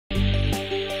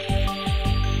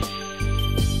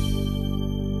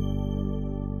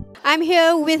I'm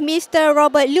here with Mr.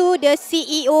 Robert Lu, the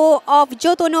CEO of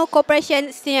Jotono Corporation,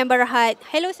 Sdn Bhd.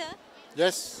 Hello, sir.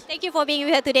 Yes. Thank you for being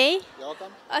here today. You're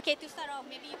welcome. Okay, to start off,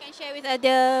 maybe you can share with us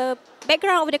the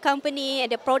background of the company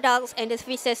and the products and the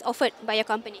services offered by your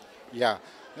company. Yeah.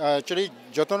 Actually,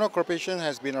 Jotono Corporation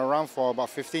has been around for about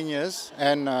 15 years,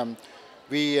 and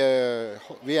we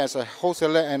as a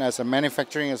wholesaler and as a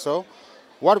manufacturing also,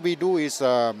 what we do is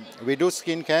we do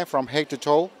skincare from head to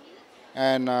toe,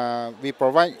 and we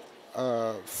provide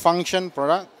function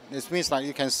product. This means like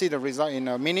you can see the result in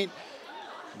a minute,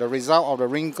 the result of the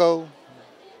wrinkle,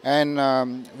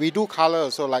 and we do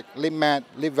color, so like lip matte,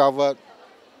 lip velvet,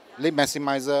 lip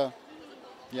maximizer.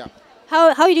 Yeah.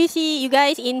 How do you see you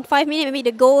guys in 5 minutes, maybe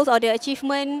the goals or the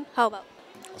achievement? How about?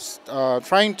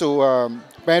 Trying to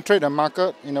penetrate the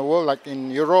market in the world, like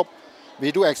in Europe.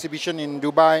 We do exhibition in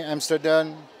Dubai,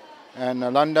 Amsterdam, and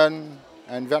London,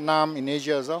 and Vietnam, in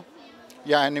Asia as well.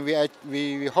 Yeah, and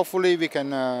we hopefully we can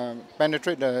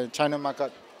penetrate the China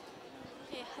market.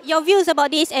 Your views about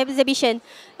this exhibition,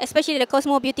 especially the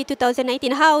Cosmo Beauty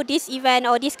 2019, how this event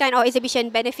or this kind of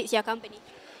exhibition benefits your company?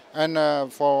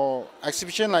 And for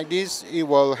exhibition like this, it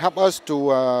will help us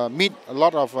to meet a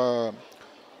lot of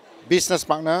business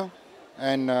partner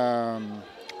and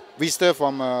visitors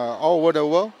from all over the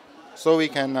world, so we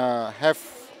can have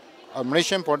a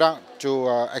Malaysian product to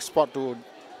export to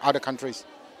other countries.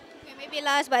 Okay, maybe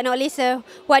last but not least,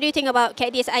 what do you think about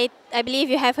catTHIS? I believe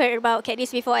you have heard about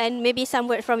catTHIS before, and maybe some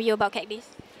word from you about catTHIS.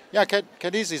 Yeah,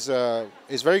 catTHIS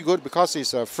is very good because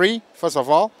it's free, first of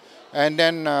all, and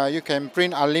then you can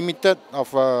print unlimited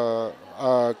of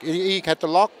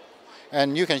e-catalog,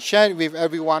 and you can share it with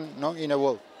everyone in the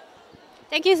world.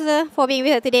 Thank you, sir, for being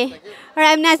with us today. All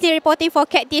right, I'm Nazir reporting for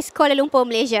catTHIS Kuala Lumpur,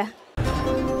 Malaysia.